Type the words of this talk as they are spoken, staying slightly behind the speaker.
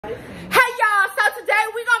Hey y'all, so today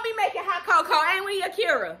we gonna be making hot cocoa, ain't we,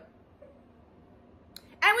 Akira?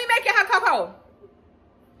 And we making hot cocoa.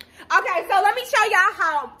 Okay, so let me show y'all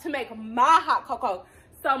how to make my hot cocoa.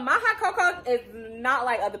 So my hot cocoa is not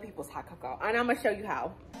like other people's hot cocoa, and I'm gonna show you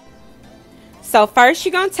how. So first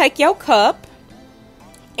you're gonna take your cup,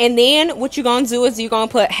 and then what you're gonna do is you're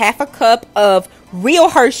gonna put half a cup of real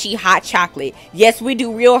Hershey hot chocolate. Yes, we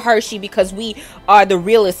do real Hershey because we are the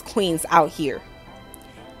realest queens out here.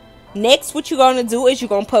 Next, what you're going to do is you're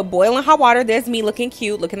going to put boiling hot water. There's me looking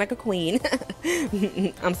cute, looking like a queen.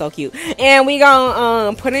 I'm so cute. And we're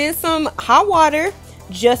going to put in some hot water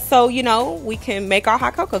just so, you know, we can make our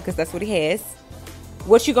hot cocoa because that's what it has.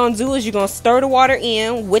 What you're going to do is you're going to stir the water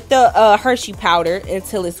in with the Hershey powder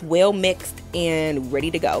until it's well mixed and ready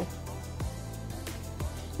to go.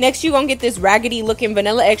 Next, you're going to get this raggedy looking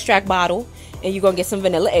vanilla extract bottle and you're going to get some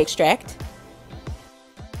vanilla extract.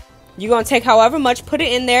 You're going to take however much, put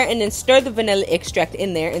it in there, and then stir the vanilla extract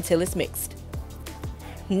in there until it's mixed.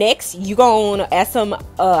 Next, you're going to add some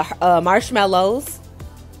marshmallows.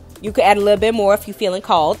 You could add a little bit more if you're feeling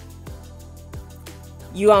cold.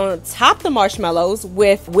 You're going to top the marshmallows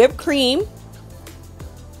with whipped cream.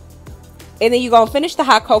 And then you're going to finish the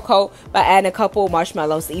hot cocoa by adding a couple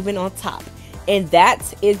marshmallows even on top. And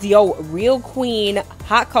that is your real queen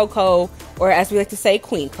hot cocoa, or as we like to say,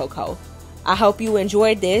 queen cocoa. I hope you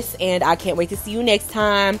enjoyed this, and I can't wait to see you next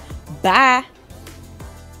time. Bye.